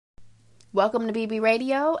Welcome to BB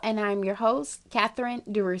Radio, and I'm your host, Catherine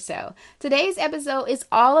DeRusso. Today's episode is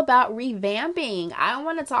all about revamping. I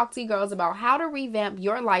want to talk to you girls about how to revamp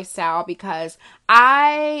your lifestyle because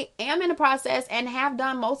I am in the process and have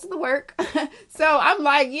done most of the work. So I'm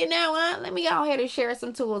like, you know what? Let me go ahead and share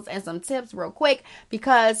some tools and some tips real quick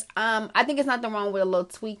because I think it's nothing wrong with a little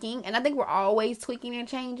tweaking, and I think we're always tweaking and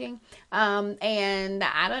changing. And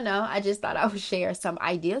I don't know. I just thought I would share some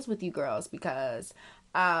ideas with you girls because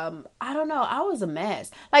I don't know, I was a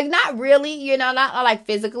mess. Like, not really, not like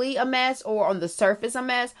physically a mess or on the surface a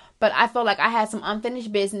mess, but I felt like I had some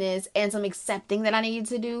unfinished business and some accepting that I needed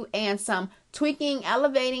to do and some tweaking,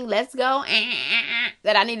 elevating, let's go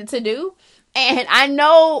that I needed to do. And I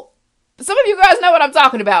know some of you girls know what I'm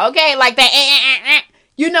talking about, okay? Like that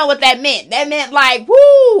you know what that meant. That meant like,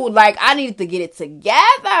 woo, like I needed to get it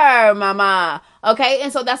together, mama. Okay,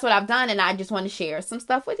 and so that's what I've done, and I just want to share some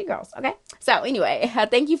stuff with you girls, okay? So anyway,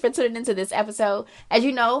 thank you for tuning into this episode. As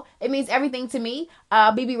you know, it means everything to me.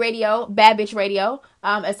 BB Radio, Bad Bitch Radio,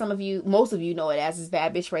 as most of you know it as, is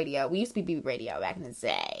Bad Bitch Radio. We used to be BB Radio back in the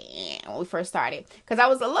day when we first started, because I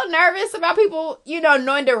was a little nervous about people,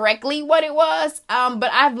 knowing directly what it was, but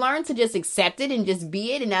I've learned to just accept it and just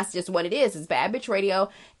be it, and that's just what it is. It's Bad Bitch Radio.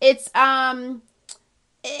 It's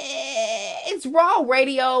raw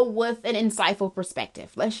radio with an insightful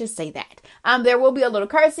perspective. Let's just say that. There will be a little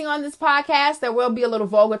cursing on this podcast. There will be a little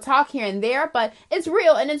vulgar talk here and there, but it's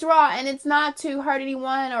real and it's raw, and it's not to hurt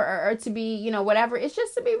anyone or to be, whatever. It's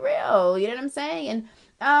just to be real. You know what I'm saying?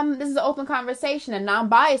 And this is an open conversation, a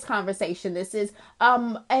non-biased conversation. This is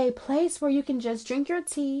a place where you can just drink your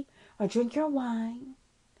tea or drink your wine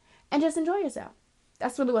and just enjoy yourself.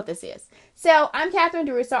 That's really what this is. So I'm Catherine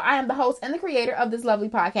DeRusso. I am the host and the creator of this lovely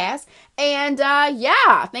podcast. And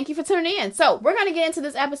thank you for tuning in. So we're going to get into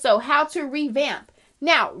this episode, how to revamp.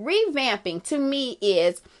 Now, revamping to me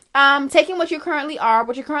is taking what you currently are,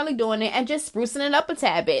 what you're currently doing, and just sprucing it up a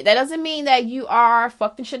tad bit. That doesn't mean that you are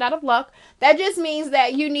fucking shit out of luck. That just means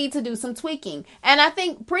that you need to do some tweaking. And I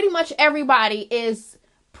think pretty much everybody is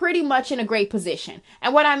pretty much in a great position.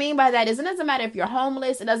 And what I mean by that is it doesn't matter if you're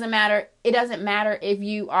homeless. It doesn't matter if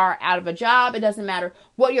you are out of a job. It doesn't matter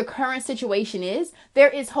what your current situation is. There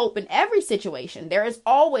is hope in every situation. There is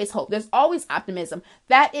always hope. There's always optimism.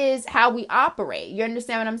 That is how we operate. You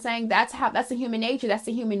understand what I'm saying? That's the human nature. That's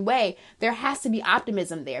the human way. There has to be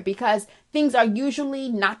optimism there because things are usually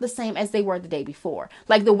not the same as they were the day before.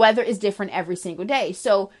 Like the weather is different every single day.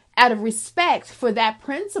 So out of respect for that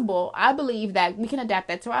principle, I believe that we can adapt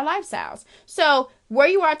that to our lifestyles. So where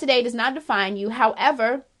you are today does not define you.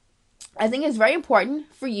 However, I think it's very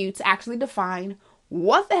important for you to actually define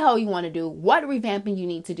what the hell you want to do, what revamping you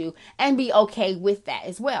need to do, and be okay with that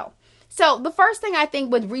as well. So the first thing I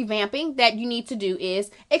think with revamping that you need to do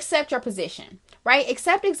is accept your position, right?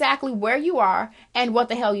 Accept exactly where you are and what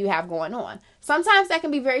the hell you have going on. Sometimes that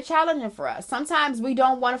can be very challenging for us. Sometimes we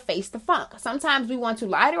don't want to face the funk. Sometimes we want to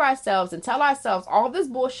lie to ourselves and tell ourselves all this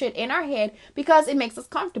bullshit in our head because it makes us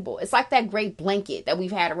comfortable. It's like that great blanket that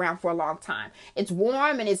we've had around for a long time. It's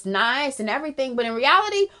warm and it's nice and everything, but in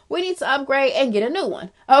reality, we need to upgrade and get a new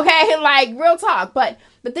one. Okay? Like real talk. But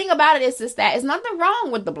the thing about it is that there's nothing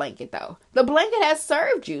wrong with the blanket though. The blanket has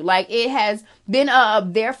served you. Like it has been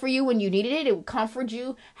there for you when you needed it. It would comfort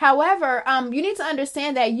you. However, you need to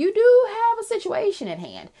understand that you do have a situation at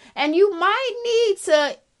hand, and you might need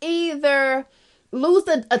to either lose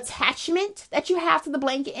the attachment that you have to the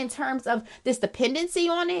blanket in terms of this dependency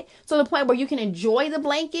on it, to the point where you can enjoy the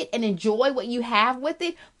blanket and enjoy what you have with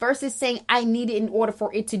it versus saying, I need it in order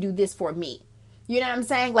for it to do this for me. You know what I'm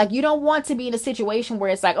saying? Like, you don't want to be in a situation where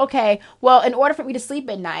it's like, okay, well, in order for me to sleep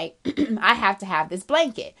at night, I have to have this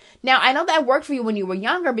blanket. Now, I know that worked for you when you were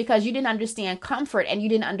younger because you didn't understand comfort and you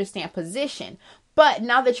didn't understand position. But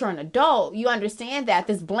now that you're an adult, you understand that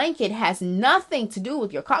this blanket has nothing to do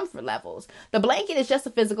with your comfort levels. The blanket is just a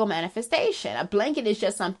physical manifestation. A blanket is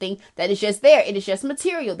just something that is just there. It is just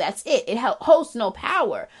material. That's it. It holds no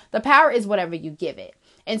power. The power is whatever you give it.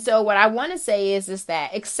 And so what I want to say is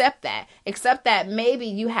that accept that maybe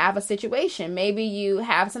you have a situation. Maybe you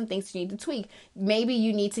have some things you need to tweak. Maybe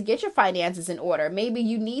you need to get your finances in order. Maybe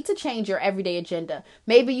you need to change your everyday agenda.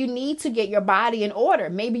 Maybe you need to get your body in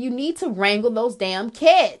order. Maybe you need to wrangle those damn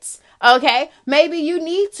kids. Okay. Maybe you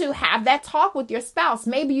need to have that talk with your spouse.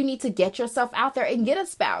 Maybe you need to get yourself out there and get a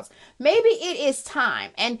spouse. Maybe it is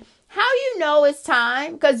time. And how you know it's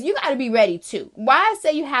time? Because you got to be ready too. Why I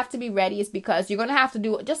say you have to be ready is because you're going to have to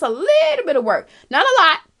do just a little bit of work. Not a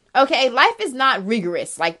lot, Okay, life is not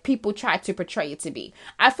rigorous like people try to portray it to be.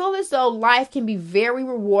 I feel as though life can be very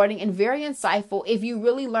rewarding and very insightful if you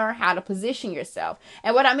really learn how to position yourself.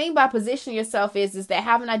 And what I mean by position yourself is that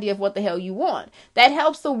have an idea of what the hell you want. That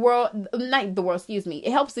helps the world, not the world, excuse me.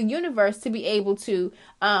 It helps the universe to be able to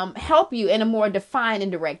help you in a more defined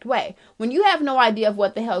and direct way. When you have no idea of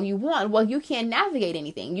what the hell you want, well, you can't navigate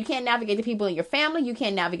anything. You can't navigate the people in your family. You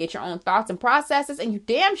can't navigate your own thoughts and processes, and you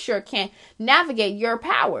damn sure can't navigate your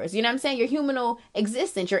power. You know what I'm saying? Your humanal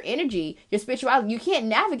existence, your energy, your spirituality. You can't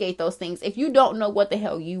navigate those things if you don't know what the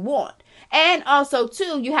hell you want. And also,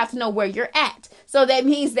 too, you have to know where you're at. So that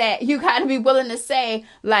means that you got to be willing to say,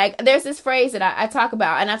 like, there's this phrase that I talk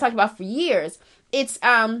about, and I talked about for years. It's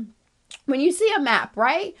when you see a map,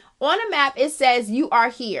 right? On a map, it says you are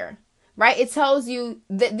here, right? It tells you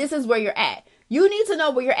that this is where you're at. You need to know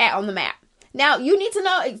where you're at on the map. Now, you need to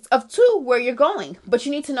know of two where you're going, but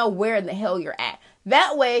you need to know where in the hell you're at.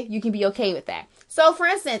 That way, you can be okay with that. So, for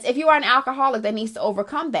instance, if you are an alcoholic that needs to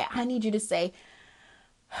overcome that, I need you to say,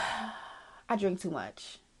 I drink too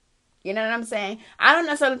much. You know what I'm saying? I don't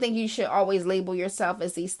necessarily think you should always label yourself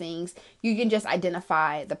as these things. You can just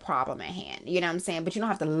identify the problem at hand. You know what I'm saying? But you don't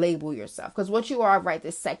have to label yourself, because what you are right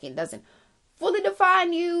this second doesn't fully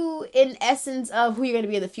define you in essence of who you're going to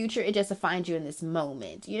be in the future. It just defines you in this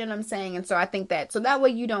moment. You know what I'm saying? And so I think that, so that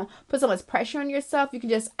way you don't put so much pressure on yourself. You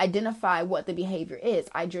can just identify what the behavior is.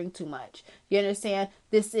 I drink too much. You understand?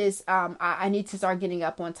 This is, I need to start getting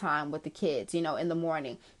up on time with the kids, you know, in the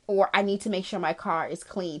morning. Or I need to make sure my car is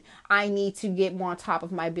clean. I need to get more on top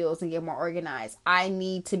of my bills and get more organized. I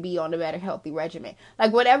need to be on a better healthy regimen.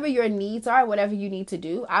 Like whatever your needs are, whatever you need to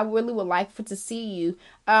do, I really would like to see you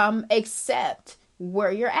accept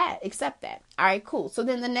where you're at. Accept that. All right, cool. So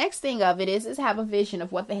then the next thing of it is have a vision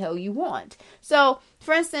of what the hell you want. So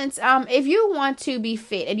for instance, if you want to be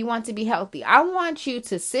fit and you want to be healthy, I want you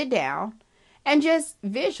to sit down and just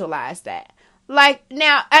visualize that. Like,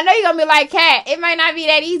 now, I know you're going to be like, Kat, it might not be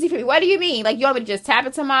that easy for me. What do you mean? Like, you want me to just tap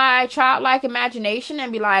into my childlike imagination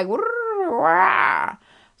and be like,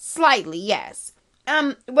 slightly, yes.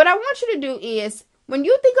 What I want you to do is, when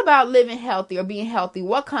you think about living healthy or being healthy,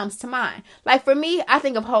 what comes to mind? Like for me, I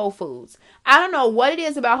think of Whole Foods. I don't know what it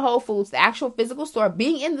is about Whole Foods, the actual physical store,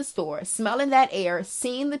 being in the store, smelling that air,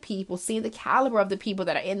 seeing the people, seeing the caliber of the people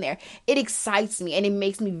that are in there. It excites me and it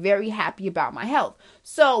makes me very happy about my health.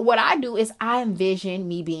 So what I do is I envision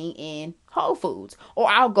me being in Whole Foods, or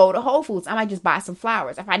I'll go to Whole Foods. I might just buy some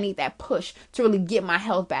flowers if I need that push to really get my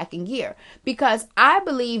health back in gear, because I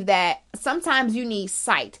believe that sometimes you need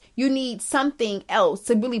sight. You need something else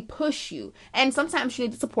to really push you. And sometimes you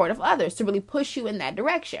need the support of others to really push you in that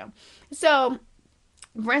direction. So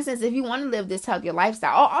for instance, if you want to live this healthier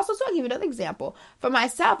lifestyle, also, so I'll give you another example. For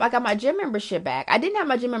myself, I got my gym membership back. I didn't have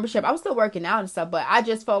my gym membership. I was still working out and stuff, but I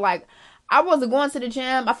just felt like I wasn't going to the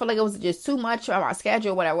gym. I felt like it was just too much on my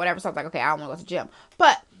schedule, whatever. So I was like, okay, I don't want to go to the gym.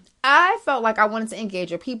 But I felt like I wanted to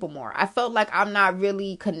engage with people more. I felt like I'm not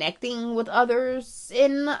really connecting with others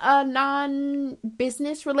in a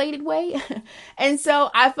non-business related way. And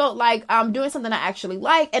so I felt like doing something I actually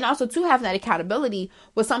like, and also to having that accountability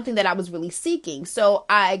was something that I was really seeking. So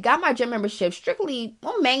I got my gym membership strictly,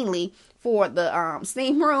 well, mainly for the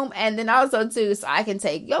steam room, and then also too, so I can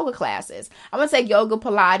take yoga classes. I'm gonna take yoga,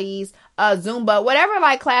 Pilates, Zumba, whatever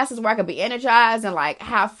like classes where I can be energized and like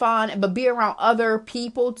have fun, but be around other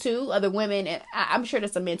people too, other women, and I'm sure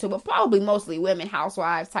there's some men too, but probably mostly women,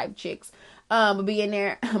 housewives type chicks. Be in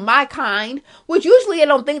there, my kind, which usually I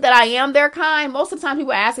don't think that I am their kind. Most of the time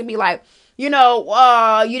people are asking me like, you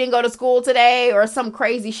know, you didn't go to school today, or some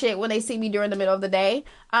crazy shit when they see me during the middle of the day,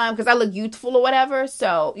 because I look youthful or whatever.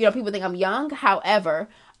 So, you know, people think I'm young. However,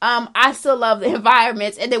 I still love the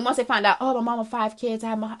environments. And then once they find out, oh, my mom of 5 kids, I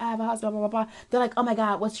have a husband, blah, blah, blah, they're like, oh my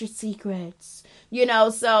God, what's your secrets? You know,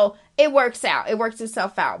 so it works out. It works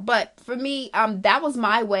itself out. But for me, that was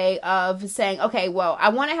my way of saying, okay, well, I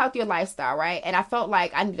want a healthier lifestyle, right? And I felt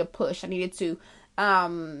like I needed to push. I needed to,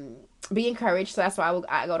 be encouraged. So that's why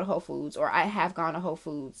I go to Whole Foods, or I have gone to Whole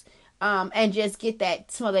Foods, and just get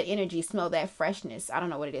that, smell that energy, smell that freshness. I don't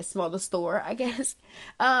know what it is. Smell the store, I guess.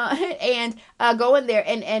 And go in there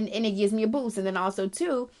and it gives me a boost. And then also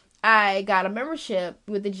too, I got a membership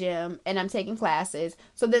with the gym and I'm taking classes.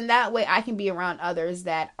 So then that way I can be around others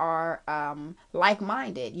that are,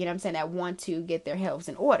 like-minded, you know what I'm saying, that want to get their health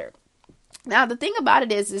in order. Now, the thing about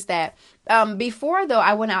it is that before, though,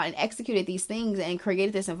 I went out and executed these things and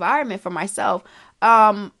created this environment for myself,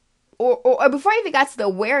 or before I even got to the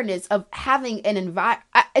awareness of having an environment,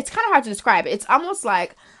 it's kind of hard to describe it. It's almost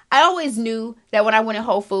like I always knew that when I went in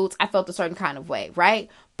Whole Foods, I felt a certain kind of way, right?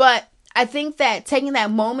 But I think that taking that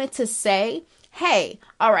moment to say, hey,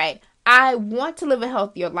 all right, I want to live a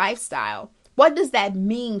healthier lifestyle. What does that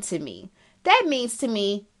mean to me? That means to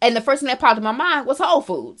me, and the first thing that popped in my mind was Whole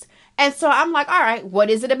Foods. And so I'm like, all right, what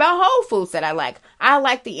is it about Whole Foods that I like? I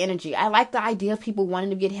like the energy. I like the idea of people wanting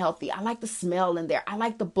to get healthy. I like the smell in there. I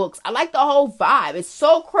like the books. I like the whole vibe. It's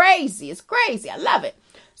so crazy. It's crazy. I love it.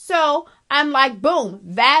 So I'm like, boom,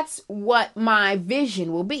 that's what my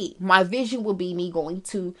vision will be. My vision will be me going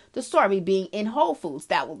to the store, me being in Whole Foods.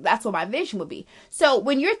 That's what my vision would be. So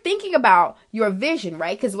when you're thinking about your vision,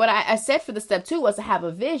 right? Because what I said for the step 2 was to have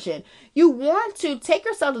a vision. You want to take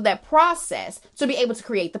yourself to that process to be able to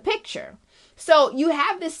create the picture. So you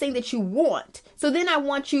have this thing that you want. So then I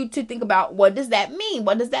want you to think about, what does that mean?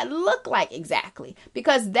 What does that look like exactly?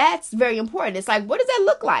 Because that's very important. It's like, what does that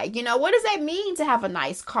look like? What does that mean to have a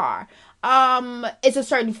nice car? It's a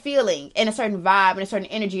certain feeling and a certain vibe and a certain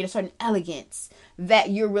energy and a certain elegance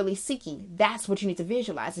that you're really seeking. That's what you need to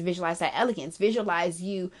visualize. Visualize that elegance. Visualize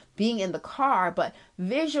you being in the car, but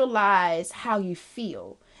visualize how you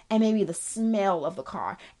feel. And maybe the smell of the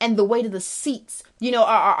car and the weight of the seats,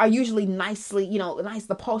 are usually nicely, nice.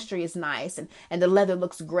 The upholstery is nice and the leather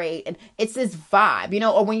looks great. And it's this vibe,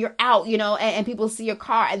 or when you're out, and people see your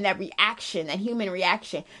car and that reaction, that human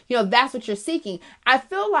reaction, that's what you're seeking. I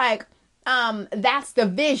feel like, that's the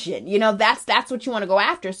vision, that's what you want to go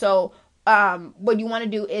after. So, what you want to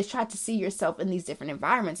do is try to see yourself in these different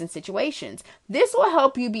environments and situations. This will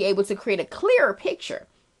help you be able to create a clearer picture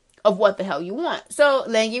of what the hell you want. So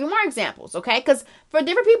let me give you more examples, okay? Because for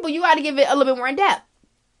different people, you got to give it a little bit more in depth.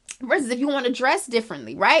 For instance, if you want to dress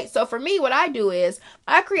differently, right? So for me, what I do is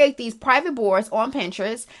I create these private boards on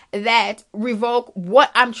Pinterest that revoke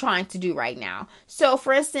what I'm trying to do right now. So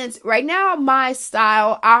for instance, right now, my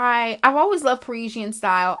style, I've always loved Parisian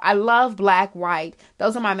style. I love black, white.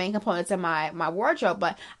 Those are my main components in my wardrobe,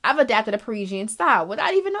 but I've adapted a Parisian style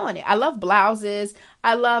without even knowing it. I love blouses.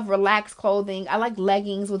 I love relaxed clothing. I like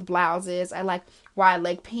leggings with blouses. I like wide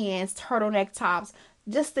leg pants, turtleneck tops,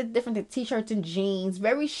 just the different t-shirts and jeans,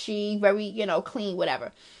 very chic, very, clean,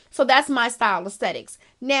 whatever. So that's my style aesthetics.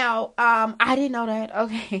 Now, I didn't know that.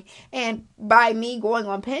 Okay. And by me going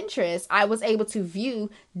on Pinterest, I was able to view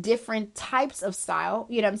different types of style.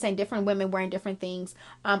 You know what I'm saying? Different women wearing different things.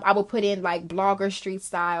 I will put in like blogger street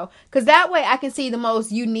style, because that way I can see the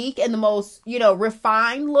most unique and the most,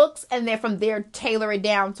 refined looks. And then from there, tailor it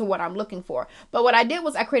down to what I'm looking for. But what I did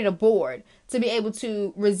was I created a board to be able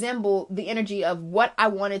to resemble the energy of what I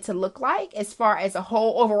wanted to look like as far as a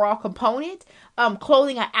whole overall component,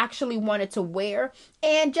 clothing I actually wanted to wear,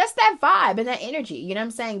 and just that vibe and that energy. You know what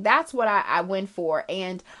I'm saying? That's what I went for.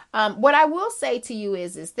 And what I will say to you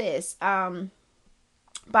is this,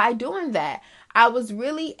 by doing that, I was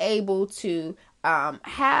really able to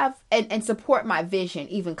have and support my vision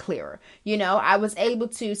even clearer. I was able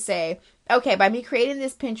to say, okay, by me creating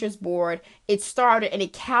this Pinterest board, it started and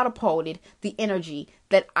it catapulted the energy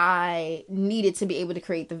that I needed to be able to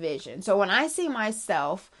create the vision. So when I see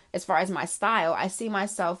myself, as far as my style, I see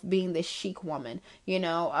myself being this chic woman,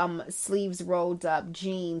 sleeves rolled up,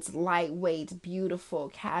 jeans, lightweight, beautiful,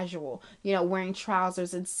 casual, wearing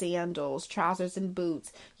trousers and sandals, trousers and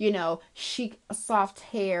boots, chic, soft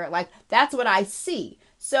hair. Like, that's what I see.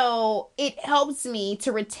 So it helps me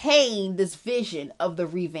to retain this vision of the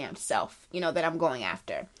revamped self, that I'm going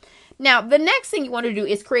after. Now, the next thing you want to do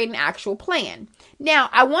is create an actual plan. Now,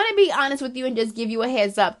 I want to be honest with you and just give you a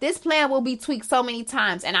heads up. This plan will be tweaked so many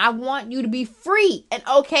times, and I want you to be free and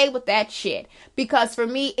okay with that shit. Because for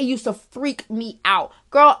me, it used to freak me out.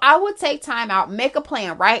 Girl, I would take time out, make a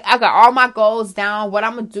plan, right? I got all my goals down, what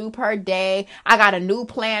I'm going to do per day. I got a new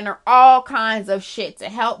planner, all kinds of shit to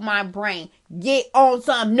help my brain get on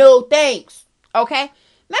some new things. Okay?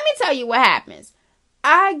 Let me tell you what happens.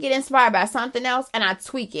 I get inspired by something else and I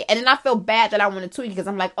tweak it. And then I feel bad that I want to tweak it because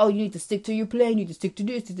I'm like, oh, you need to stick to your plan. You need to stick to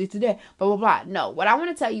this, to this, to that, blah, blah, blah. No, what I want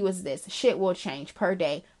to tell you is this. Shit will change per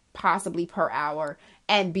day, possibly per hour,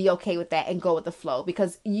 and be okay with that and go with the flow.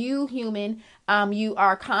 Because you, human, you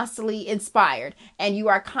are constantly inspired and you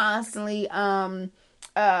are constantly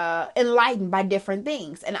enlightened by different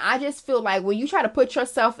things. And I just feel like when you try to put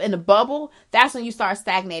yourself in a bubble, that's when you start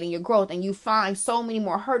stagnating your growth and you find so many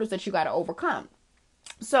more hurdles that you got to overcome.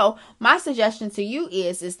 So my suggestion to you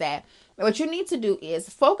is that what you need to do is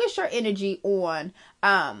focus your energy on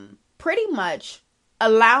pretty much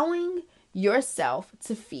allowing yourself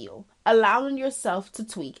to feel, allowing yourself to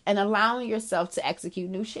tweak, and allowing yourself to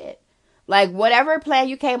execute new shit. Like, whatever plan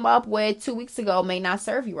you came up with 2 weeks ago may not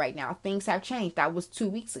serve you right now. Things have changed. That was 2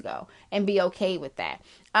 weeks ago, and be okay with that.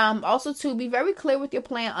 Also, to be very clear with your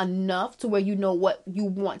plan enough to where you know what you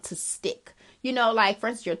want to stick. like for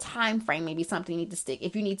instance, your time frame may be something you need to stick.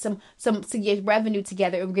 If you need some to get revenue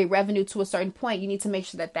together or get revenue to a certain point, you need to make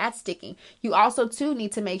sure that that's sticking. You also too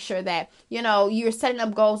need to make sure that, you're setting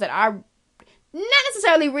up goals that are not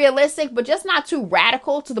necessarily realistic, but just not too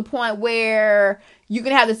radical to the point where you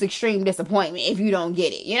can have this extreme disappointment if you don't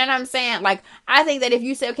get it. You know what I'm saying? Like, I think that if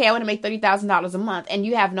you say, okay, I want to make $30,000 a month and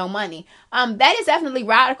you have no money, that is definitely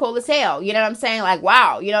radical as hell. You know what I'm saying? Like,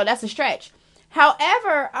 wow, that's a stretch.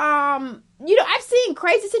 However, I've seen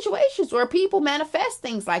crazy situations where people manifest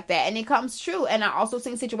things like that and it comes true. And I also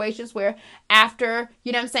seen situations where after,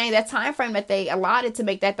 that time frame that they allotted to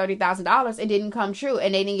make that $30,000, it didn't come true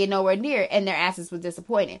and they didn't get nowhere near it and their asses was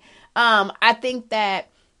disappointed. I think that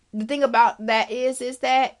the thing about that is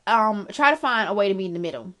that try to find a way to meet in the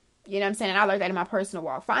middle. You know what I'm saying? And I learned that in my personal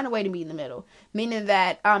walk. Find a way to meet in the middle. Meaning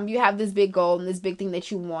that you have this big goal and this big thing that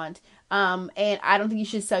you want. And I don't think you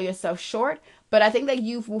should sell yourself short. But I think that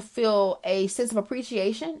you will feel a sense of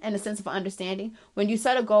appreciation and a sense of understanding when you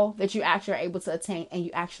set a goal that you actually are able to attain and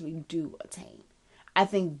you actually do attain. I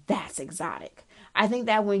think that's exotic. I think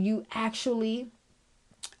that when you actually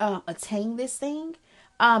attain this thing,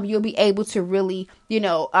 you'll be able to really,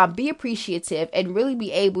 be appreciative and really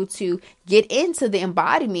be able to get into the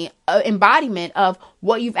embodiment of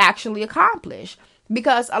what you've actually accomplished.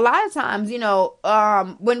 Because a lot of times,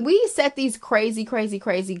 when we set these crazy, crazy,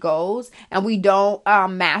 crazy goals and we don't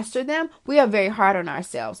master them, we are very hard on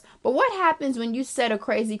ourselves. But what happens when you set a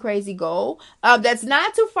crazy, crazy goal that's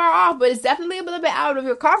not too far off, but it's definitely a little bit out of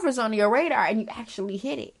your comfort zone, your radar, and you actually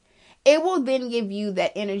hit it? It will then give you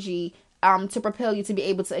that energy to propel you to be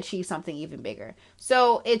able to achieve something even bigger.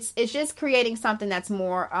 So it's just creating something that's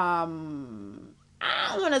more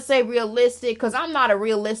I don't want to say realistic because I'm not a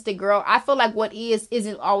realistic girl. I feel like what is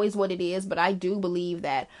isn't always what it is, but I do believe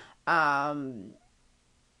that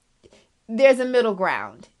there's a middle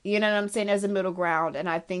ground. You know what I'm saying? There's a middle ground, and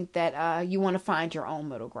I think that you want to find your own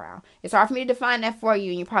middle ground. It's hard for me to define that for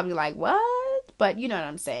you, and you're probably like, what? But you know what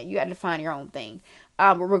I'm saying? You got to define your own thing.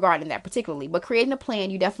 Regarding that particularly, but creating a plan,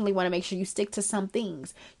 you definitely want to make sure you stick to some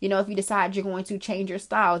things. If you decide you're going to change your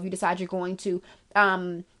style, if you decide you're going to,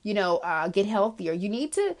 get healthier, you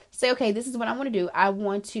need to say, okay, this is what I want to do. I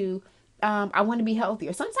want to be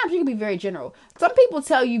healthier. Sometimes you can be very general. Some people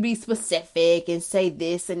tell you be specific and say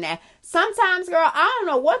this and that. Sometimes, girl, I don't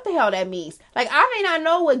know what the hell that means. Like, I may not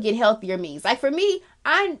know what get healthier means. Like, for me,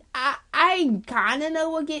 I kind of know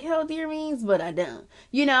what get healthier means, but I don't.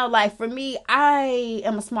 Like for me, I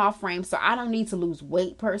am a small frame, so I don't need to lose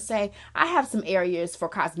weight per se. I have some areas for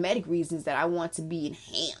cosmetic reasons that I want to be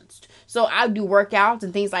enhanced. So I do workouts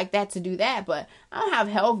and things like that to do that, but I don't have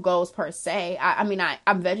health goals per se.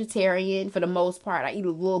 I'm vegetarian for the most part. I eat a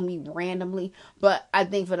little meat randomly, but I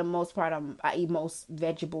think for the most part, I eat most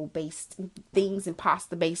vegetable-based things and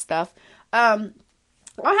pasta-based stuff.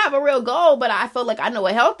 I don't have a real goal, but I feel like I know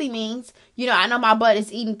what healthy means. I know my butt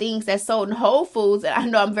is eating things that's sold in Whole Foods, and I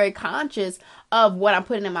know I'm very conscious of what I'm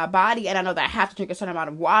putting in my body, and I know that I have to drink a certain amount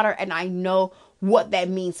of water, and I know what that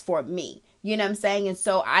means for me. You know what I'm saying? And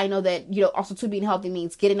so I know that, also to being healthy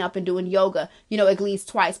means getting up and doing yoga, at least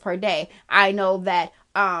twice per day. I know that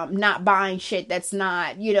not buying shit that's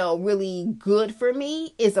not, really good for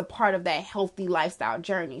me is a part of that healthy lifestyle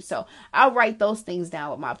journey. So I'll write those things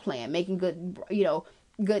down with my plan, making good,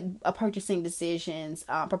 good purchasing decisions,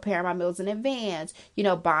 preparing my meals in advance,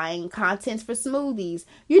 buying contents for smoothies,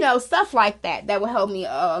 stuff like that will help me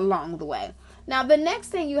along the way. Now, the next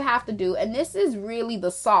thing you have to do, and this is really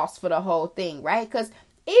the sauce for the whole thing, right? Because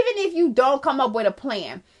even if you don't come up with a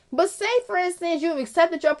plan, but say, for instance, you've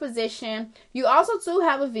accepted your position, you also too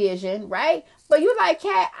have a vision, right? But you're like,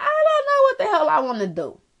 Kat, I don't know what the hell I want to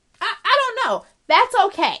do. I don't know. That's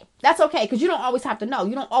okay. That's okay, because you don't always have to know.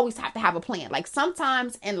 You don't always have to have a plan. Like,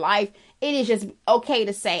 sometimes in life, it is just okay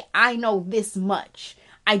to say, I know this much.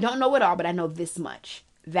 I don't know it all, but I know this much.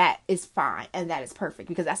 That is fine, and that is perfect,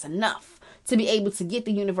 because that's enough to be able to get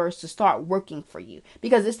the universe to start working for you.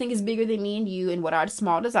 Because this thing is bigger than me and you, and what our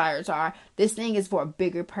small desires are. This thing is for a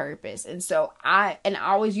bigger purpose. And so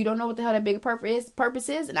you don't know what the hell that bigger purpose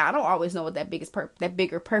is, and I don't always know what that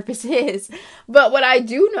bigger purpose is. But what I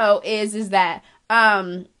do know is that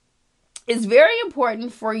it's very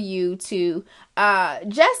important for you to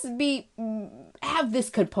just have this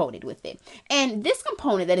component with it. And this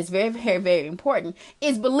component that is very, very, very important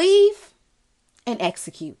is believe and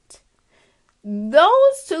execute.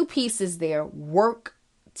 Those two pieces there work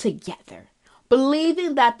together.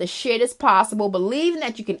 Believing that the shit is possible, believing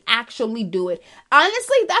that you can actually do it.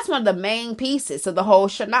 Honestly, that's one of the main pieces of the whole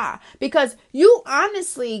shana. Because you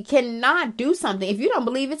honestly cannot do something if you don't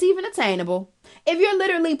believe it's even attainable. If you're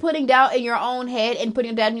literally putting doubt in your own head and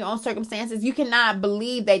putting doubt in your own circumstances, you cannot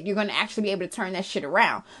believe that you're going to actually be able to turn that shit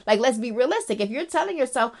around. Like, let's be realistic. If you're telling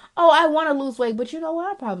yourself, oh, I want to lose weight, but you know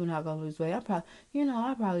what? I'm probably not going to lose weight. I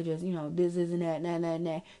probably just, this isn't that, nah. You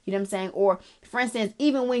know what I'm saying? Or, for instance,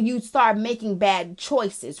 even when you start making bad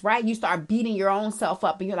choices, right? You start beating your own self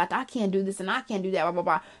up and you're like, I can't do this and I can't do that, blah, blah,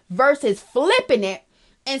 blah. Versus flipping it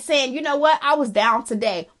and saying, you know what, I was down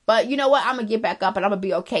today, but you know what, I'm going to get back up and I'm going to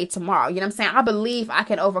be okay tomorrow. You know what I'm saying? I believe I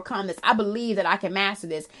can overcome this. I believe that I can master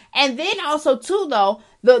this. And then also too, though,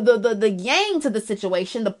 the yang to the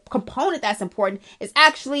situation, the component that's important is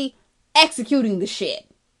actually executing the shit.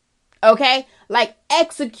 Okay? Like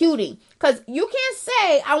executing. Because you can't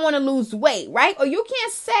say, I want to lose weight, right? Or you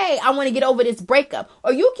can't say, I want to get over this breakup.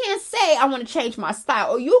 Or you can't say, I want to change my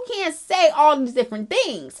style. Or you can't say all these different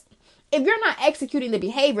things if you're not executing the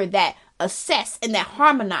behavior that assess and that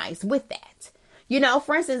harmonize with that.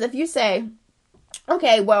 For instance, if you say,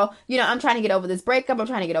 okay, well, I'm trying to get over this breakup, I'm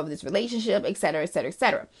trying to get over this relationship, etc., etc.,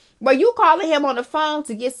 etc. Were you calling him on the phone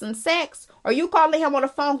to get some sex? Or you calling him on the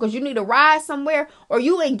phone because you need a ride somewhere? Or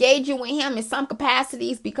you engaging with him in some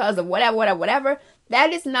capacities because of whatever?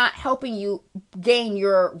 That is not helping you gain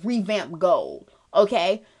your revamped goal,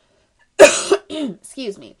 okay?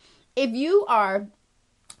 Excuse me. If you are,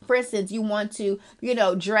 for instance, you want to,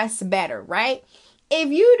 dress better, right? If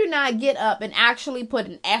you do not get up and actually put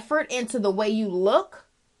an effort into the way you look,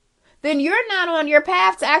 then you're not on your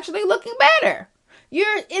path to actually looking better.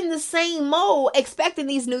 You're in the same mode expecting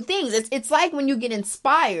these new things. It's like when you get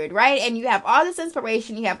inspired, right? And you have all this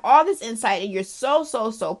inspiration, you have all this insight, and you're so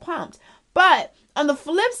pumped. But on the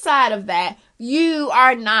flip side of that, you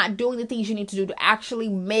are not doing the things you need to do to actually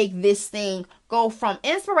make this thing go from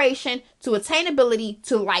inspiration to attainability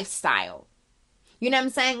to lifestyle. You know what I'm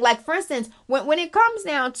saying? Like, for instance, when it comes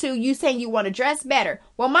down to you saying you want to dress better,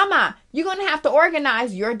 well, mama, you're going to have to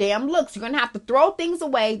organize your damn looks. You're going to have to throw things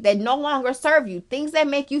away that no longer serve you. Things that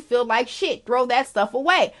make you feel like shit. Throw that stuff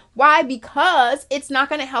away. Why? Because it's not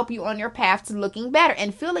going to help you on your path to looking better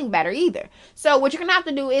and feeling better either. So what you're going to have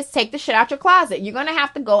to do is take the shit out your closet. You're going to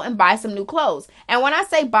have to go and buy some new clothes. And when I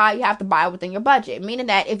say buy, you have to buy within your budget. Meaning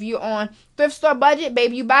that if you're on thrift store budget,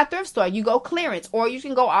 baby, you buy thrift store. You go clearance. Or you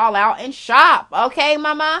can go all out and shop. Okay,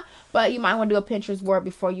 mama? But you might want to do a Pinterest board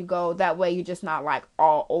before you go. That way you're just not like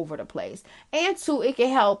all over the place. And two, it can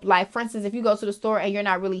help. Like, for instance, if you go to the store and you're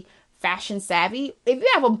not really fashion savvy, if you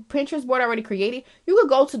have a Pinterest board already created, you could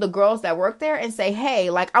go to the girls that work there and say, hey,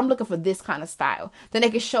 like, I'm looking for this kind of style. Then they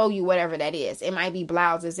can show you whatever that is. It might be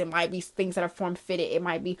blouses. It might be things that are form fitted. It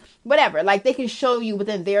might be whatever. Like, they can show you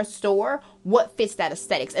within their store what fits that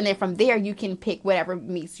aesthetics. And then from there, you can pick whatever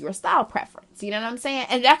meets your style preference. You know what I'm saying?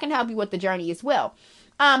 And that can help you with the journey as well.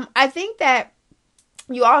 I think that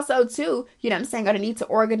you also, too, going to need to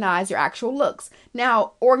organize your actual looks.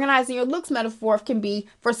 Now, organizing your looks metaphor can be,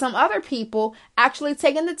 for some other people, actually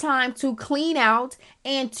taking the time to clean out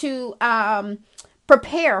and to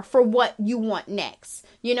prepare for what you want next.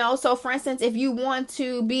 So for instance, if you want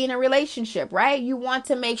to be in a relationship, right? You want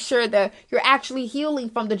to make sure that you're actually healing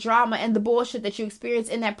from the drama and the bullshit that you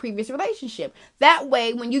experienced in that previous relationship. That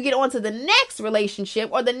way, when you get on to the next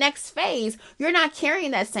relationship or the next phase, you're not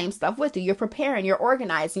carrying that same stuff with you. You're preparing, you're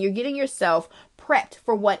organizing, you're getting yourself prepped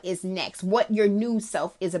for what is next, what your new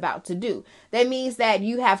self is about to do. That means that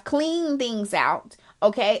you have cleaned things out,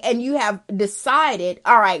 okay? And you have decided,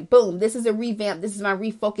 all right, boom, this is a revamp. This is my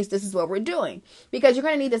refocus. This is what we're doing. Because you're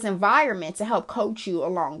going to need this environment to help coach you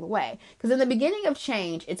along the way. Because in the beginning of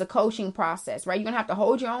change, it's a coaching process, right? You're going to have to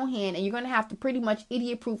hold your own hand and you're going to have to pretty much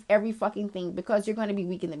idiot-proof every fucking thing because you're going to be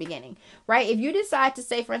weak in the beginning, right? If you decide to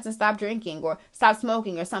say, for instance, stop drinking or stop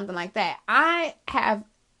smoking or something like that, I have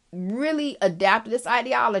really adapted this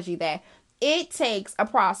ideology that it takes a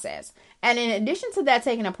process. And in addition to that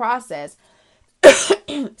taking a process,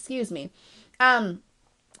 excuse me,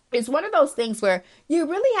 it's one of those things where you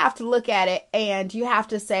really have to look at it and you have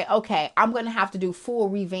to say, okay, I'm going to have to do full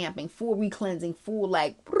revamping, full recleansing, full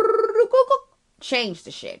like change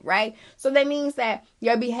the shit, right? So that means that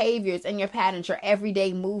your behaviors and your patterns, your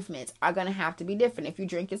everyday movements are going to have to be different. If you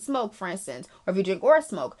drink and smoke, for instance, or if you drink or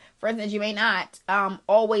smoke, for instance, you may not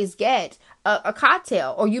always get a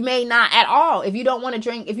cocktail, or you may not at all. If you don't want to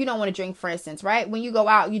drink, for instance, right? When you go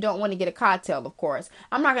out, you don't want to get a cocktail, of course.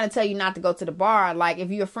 I'm not going to tell you not to go to the bar. Like if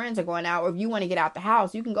your friends are going out or if you want to get out the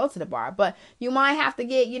house, you can go to the bar, but you might have to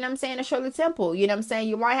get, a Shirley Temple, you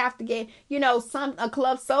might have to get, a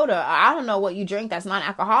club soda. I don't know what you drink that's not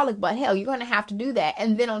alcoholic, but hell, you're going to have to do that.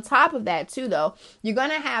 And then on top of that too, though, you're going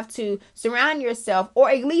to have to surround yourself, or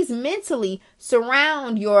at least mentally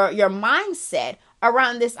surround your mindset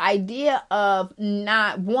around this idea of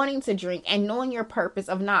not wanting to drink and knowing your purpose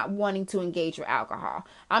of not wanting to engage with alcohol.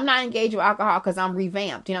 I'm not engaged with alcohol because I'm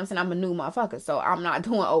revamped. You know what I'm saying? I'm a new motherfucker. So I'm not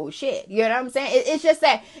doing old shit. You know what I'm saying? It's just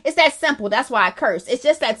that, it's that simple. That's why I curse. It's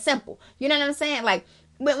just that simple. You know what I'm saying? Like,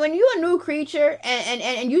 when you a new creature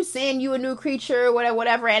and you saying you a new creature,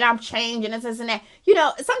 whatever, and I'm changing and this and that, you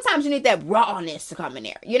know, sometimes you need that rawness to come in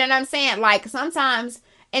there. You know what I'm saying? Like, sometimes,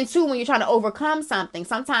 and two, when you're trying to overcome something,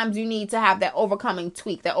 sometimes you need to have that overcoming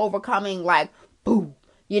tweak, that overcoming, like, boo,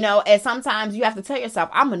 you know, and sometimes you have to tell yourself,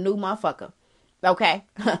 I'm a new motherfucker, okay?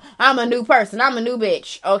 I'm a new person, I'm a new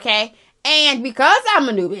bitch, okay? And because I'm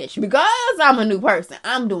a new bitch, because I'm a new person,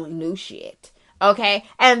 I'm doing new shit, okay?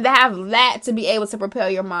 And have that to be able to propel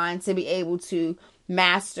your mind, to be able to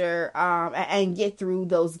master and get through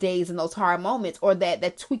those days and those hard moments, or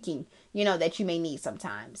that tweaking, you know, that you may need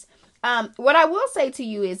sometimes. What I will say to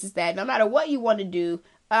you is that no matter what you want to do,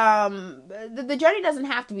 the journey doesn't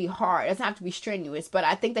have to be hard. It doesn't have to be strenuous, but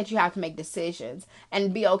I think that you have to make decisions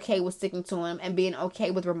and be okay with sticking to them and being okay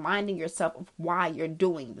with reminding yourself of why you're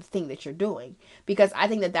doing the thing that you're doing, because I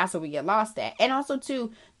think that that's where we get lost at. And also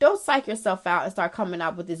too, don't psych yourself out and start coming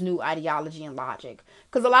up with this new ideology and logic,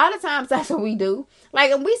 because a lot of times that's what we do. Like,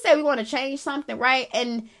 when we say we want to change something, right?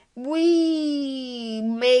 And we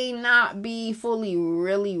may not be fully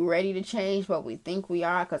really ready to change, but we think we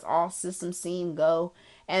are because all systems seem go.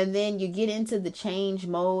 And then you get into the change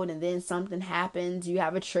mode, and then something happens. You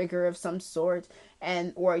have a trigger of some sort,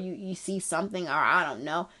 and or you see something, or I don't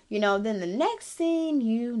know, you know, then the next thing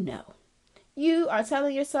you know, you are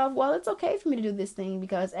telling yourself, well, it's okay for me to do this thing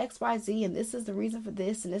because XYZ, and this is the reason for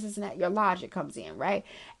this, and this is that. Your logic comes in, right?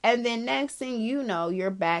 And then next thing you know,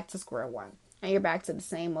 you're back to square one. And you're back to the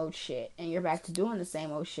same old shit. And you're back to doing the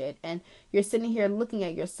same old shit. And you're sitting here looking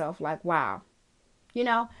at yourself like, wow. You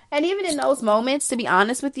know? And even in those moments, to be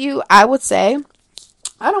honest with you, I would say,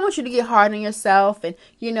 I don't want you to get hard on yourself and,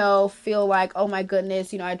 you know, feel like, oh my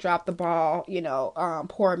goodness, you know, I dropped the ball, you know,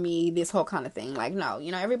 poor me, this whole kind of thing. Like, no,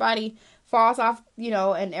 you know, everybody falls off, you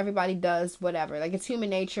know, and everybody does whatever. Like, it's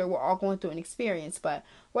human nature. We're all going through an experience. But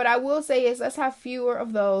what I will say is, let's have fewer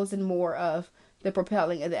of those and more of the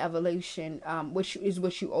propelling and the evolution, which is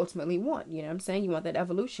what you ultimately want. You know what I'm saying? You want that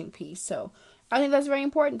evolution piece. So I think that's very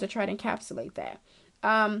important to try to encapsulate that.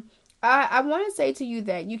 I want to say to you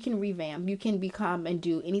that you can revamp, you can become and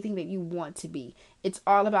do anything that you want to be. It's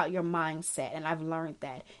all about your mindset, and I've learned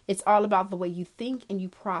that. It's all about the way you think and you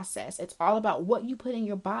process. It's all about what you put in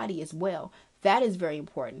your body as well. That is very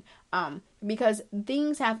important, because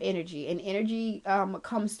things have energy, and energy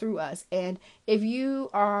comes through us. And if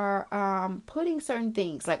you are putting certain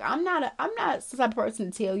things, like I'm not the type of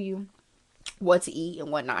person to tell you what to eat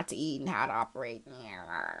and what not to eat and how to operate.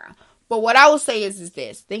 But what I will say is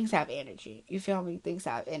this: things have energy. You feel me? Things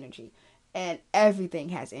have energy, and everything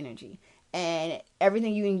has energy, and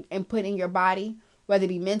everything you put in your body, whether it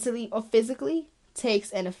be mentally or physically,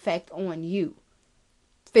 takes an effect on you,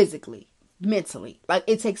 physically. Mentally, like,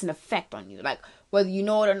 it takes an effect on you, like, whether you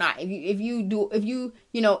know it or not. If you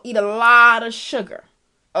eat a lot of sugar,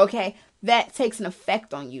 okay, that takes an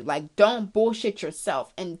effect on you. Like, don't bullshit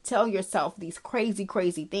yourself and tell yourself these crazy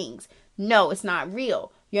things. No, it's not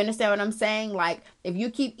real. You understand what I'm saying? Like, if you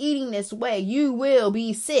keep eating this way, you will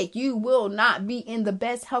be sick. You will not be in the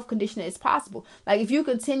best health condition as possible. Like, if you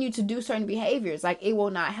continue to do certain behaviors, like, it will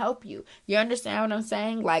not help you. You understand what I'm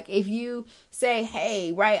saying? Like, if you say,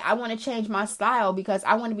 hey, right, I want to change my style because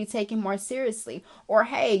I want to be taken more seriously. Or,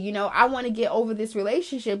 hey, you know, I want to get over this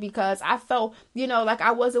relationship because I felt, you know, like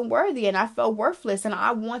I wasn't worthy and I felt worthless and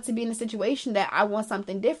I want to be in a situation that I want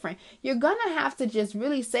something different. You're going to have to just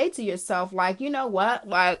really say to yourself, like, you know what,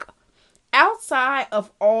 like, outside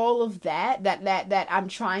of all of that I'm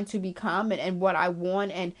trying to become and what I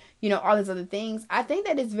want and, you know, all these other things, I think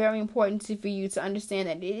that it's very important for you to understand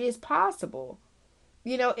that it is possible.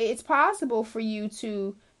 You know, it's possible for you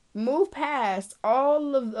to move past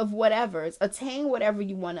all of whatever's, attain whatever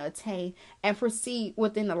you want to attain, and proceed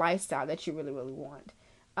within the lifestyle that you really, really want.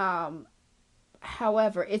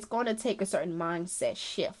 However, it's going to take a certain mindset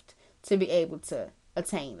shift to be able to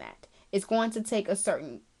attain that. It's going to take a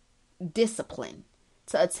certain discipline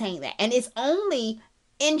to attain that. And it's only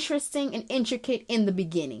interesting and intricate in the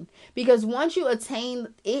beginning, because once you attain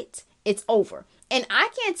it, it's over. And I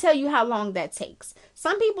can't tell you how long that takes.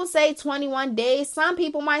 Some people say 21 days. Some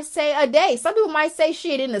people might say a day. Some people might say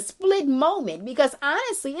shit in a split moment, because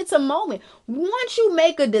honestly, it's a moment. Once you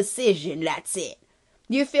make a decision, that's it.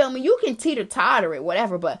 You feel me? You can teeter-totter it,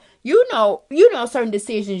 whatever, but you know certain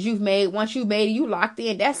decisions you've made. Once you made it, you locked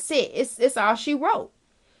in. That's it. It's all she wrote.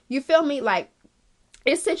 You feel me? Like,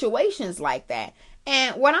 it's situations like that.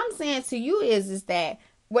 And what I'm saying to you is that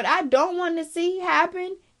what I don't want to see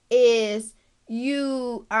happen is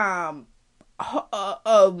you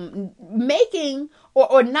making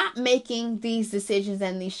or not making these decisions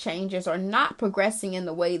and these changes, or not progressing in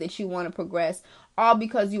the way that you want to progress, all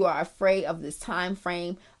because you are afraid of this time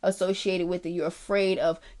frame associated with it. You're afraid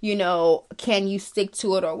of, can you stick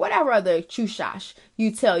to it, or whatever other chushash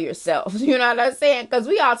you tell yourself. You know what I'm saying? Because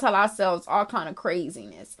we all tell ourselves all kind of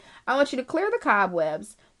craziness. I want you to clear the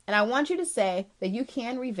cobwebs, and I want you to say that you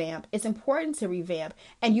can revamp. It's important to revamp,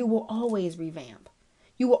 and you will always revamp.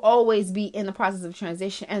 You will always be in the process of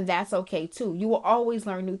transition, and that's okay too. You will always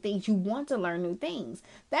learn new things. You want to learn new things.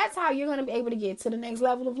 That's how you're going to be able to get to the next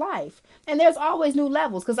level of life. And there's always new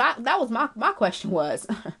levels, because that was my question was.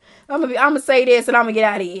 I'm gonna say this and I'm gonna get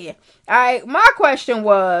out of here. All right, my question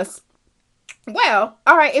was, well,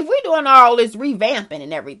 all right, if we're doing all this revamping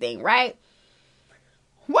and everything, right?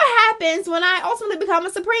 What happens when I ultimately become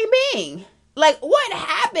a supreme being? Like, what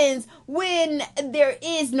happens when there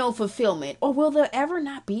is no fulfillment? Or will there ever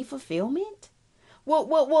not be fulfillment?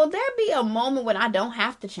 Will there be a moment when I don't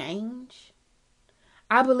have to change?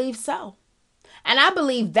 I believe so. And I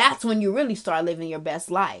believe that's when you really start living your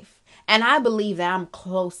best life. And I believe that I'm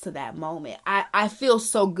close to that moment. I feel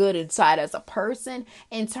so good inside as a person,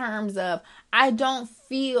 in terms of, I don't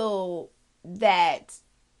feel that...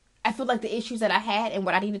 I feel like the issues that I had and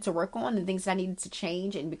what I needed to work on, and things that I needed to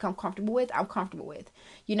change and become comfortable with, I'm comfortable with.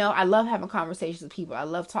 I love having conversations with people. I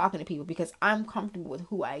love talking to people because I'm comfortable with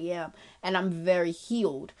who I am, and I'm very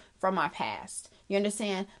healed from my past. You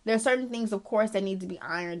understand? There are certain things, of course, that need to be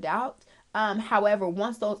ironed out. However,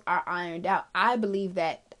 once those are ironed out, I believe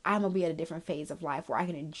that I'm going to be at a different phase of life where I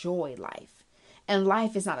can enjoy life. And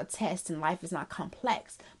life is not a test, and life is not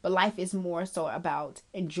complex, but life is more so about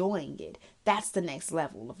enjoying it. That's the next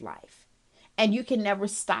level of life. And you can never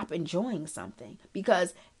stop enjoying something,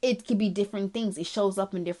 because it can be different things. It shows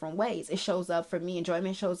up in different ways. It shows up for me.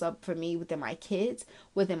 Enjoyment shows up for me within my kids,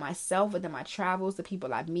 within myself, within my travels, the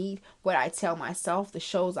people I meet, what I tell myself, the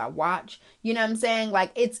shows I watch. You know what I'm saying?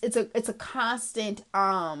 Like, it's a constant,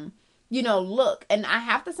 look. And I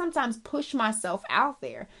have to sometimes push myself out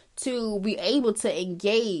there to be able to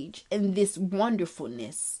engage in this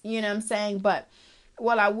wonderfulness. You know what I'm saying? But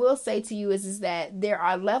what I will say to you is that there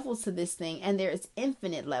are levels to this thing, and there is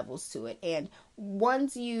infinite levels to it. And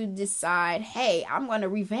once you decide, hey, I'm going to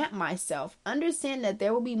revamp myself, understand that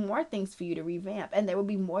there will be more things for you to revamp, and there will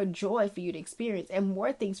be more joy for you to experience, and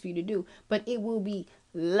more things for you to do, but it will be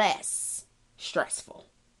less stressful.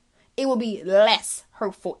 It will be less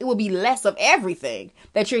hurtful. It will be less of everything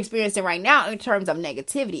that you're experiencing right now in terms of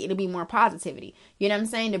negativity. It'll be more positivity. You know what I'm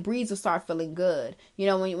saying? The breeze will start feeling good.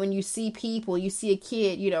 When you see people, you see a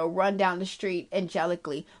kid, run down the street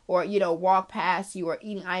angelically, or, walk past you, or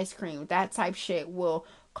eating ice cream. That type shit will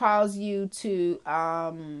cause you to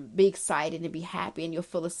be excited and be happy, and you'll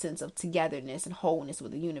feel a sense of togetherness and wholeness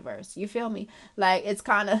with the universe. You feel me? Like, it's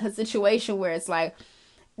kind of a situation where it's like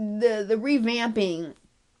the revamping,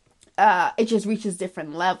 it just reaches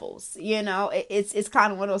different levels. It's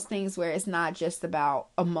kind of one of those things where it's not just about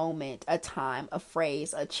a moment, a time, a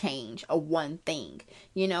phrase, a change, a one thing.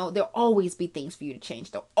 There'll always be things for you to change.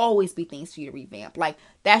 There'll always be things for you to revamp. Like,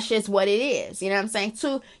 that's just what it is. You know what I'm saying?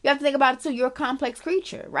 Too, you have to think about it too. You're a complex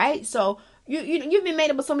creature, right? So you've been made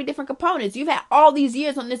up of so many different components. You've had all these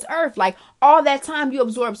years on this earth. Like, all that time you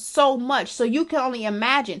absorb so much. So you can only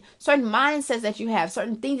imagine certain mindsets that you have,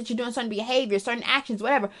 certain things that you're doing, certain behaviors, certain actions,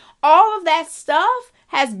 whatever. All of that stuff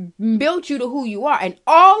has built you to who you are. And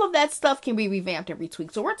all of that stuff can be revamped and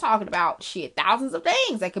retweaked. So we're talking about thousands of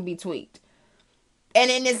things that can be tweaked. And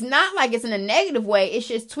then it's not like it's in a negative way. It's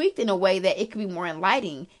just tweaked in a way that it can be more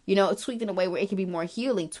enlightening. It's tweaked in a way where it can be more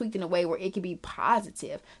healing. Tweaked in a way where it can be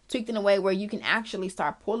positive. Tweaked in a way where you can actually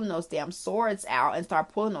start pulling those damn swords out and start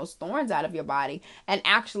pulling those thorns out of your body and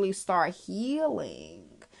actually start healing.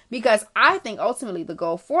 Because I think ultimately the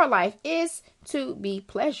goal for life is to be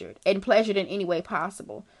pleasured, and pleasured in any way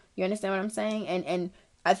possible. You understand what I'm saying? And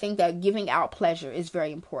I think that giving out pleasure is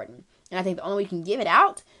very important. And I think the only way you can give it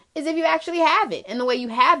out is if you actually have it. And the way you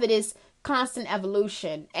have it is constant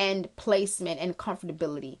evolution and placement and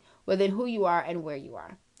comfortability within who you are and where you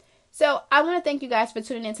are. So I want to thank you guys for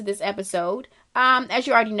tuning into this episode. As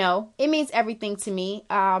you already know, it means everything to me.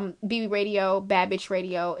 BB Radio, Bad Bitch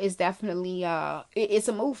Radio is definitely, it's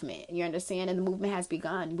a movement. You understand? And the movement has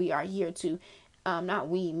begun. We are here to, not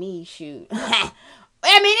we, me, shoot. I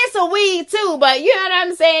mean, it's a we too, but you know what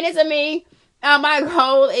I'm saying? It's a me. My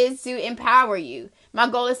goal is to empower you. My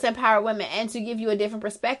goal is to empower women and to give you a different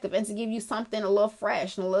perspective and to give you something a little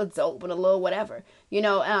fresh and a little dope and a little whatever,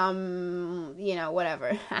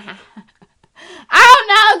 whatever. I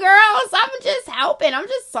don't know, girls. I'm just helping. I'm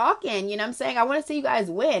just talking. You know what I'm saying? I want to see you guys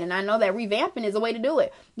win. And I know that revamping is a way to do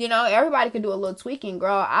it. You know, everybody can do a little tweaking,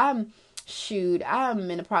 girl. I'm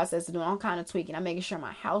in the process of doing all kind of tweaking. I'm making sure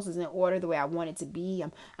my house is in order the way I want it to be.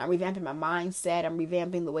 I'm revamping my mindset. I'm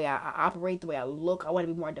revamping the way I operate, the way I look. I want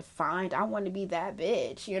to be more defined. I want to be that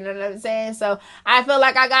bitch. You know what I'm saying? So I feel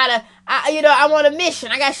like I'm on a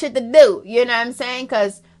mission. I got shit to do. You know what I'm saying?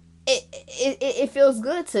 Because it feels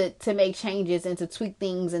good to make changes and to tweak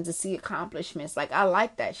things and to see accomplishments. Like, I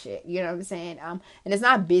like that shit. You know what I'm saying? And it's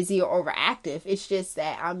not busy or overactive. It's just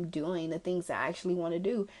that I'm doing the things that I actually want to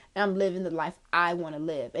do. And I'm living the life I want to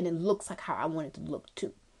live. And it looks like how I want it to look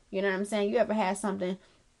too. You know what I'm saying? You ever had something,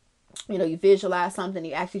 you visualize something,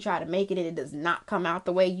 you actually try to make it, and it does not come out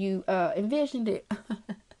the way you envisioned it?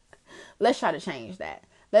 Let's try to change that.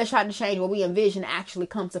 Let's try to change what we envision actually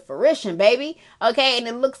come to fruition, baby. Okay, and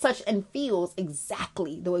it looks, such, and feels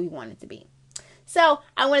exactly the way we want it to be. So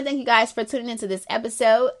I want to thank you guys for tuning into this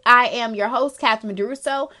episode. I am your host, Catherine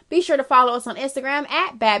DeRusso. Be sure to follow us on Instagram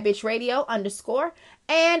at badbitchradio_.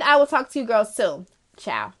 And I will talk to you girls soon.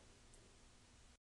 Ciao.